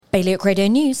Bailiwick Radio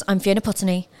News, I'm Fiona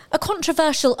Potney. A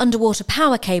controversial underwater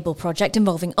power cable project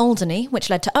involving Alderney, which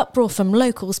led to uproar from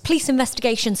locals, police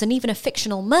investigations and even a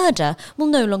fictional murder, will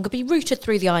no longer be routed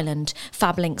through the island.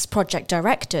 FabLink's project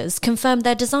directors confirmed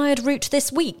their desired route this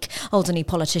week. Alderney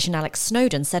politician Alex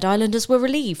Snowdon said islanders were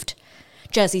relieved.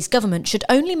 Jersey's government should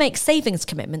only make savings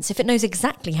commitments if it knows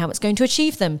exactly how it's going to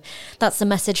achieve them. That's the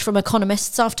message from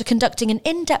economists after conducting an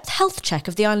in-depth health check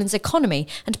of the island's economy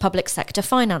and public sector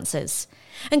finances.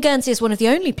 And Guernsey is one of the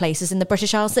only places in the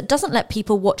British Isles that doesn't let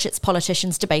people watch its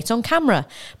politicians debate on camera,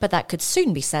 but that could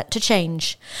soon be set to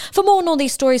change. For more on all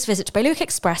these stories, visit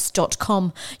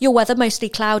bailiwickexpress.com. Your weather mostly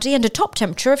cloudy and a top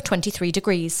temperature of 23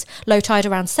 degrees. Low tide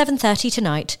around 7:30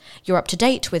 tonight. You're up to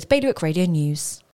date with Bailiwick Radio News.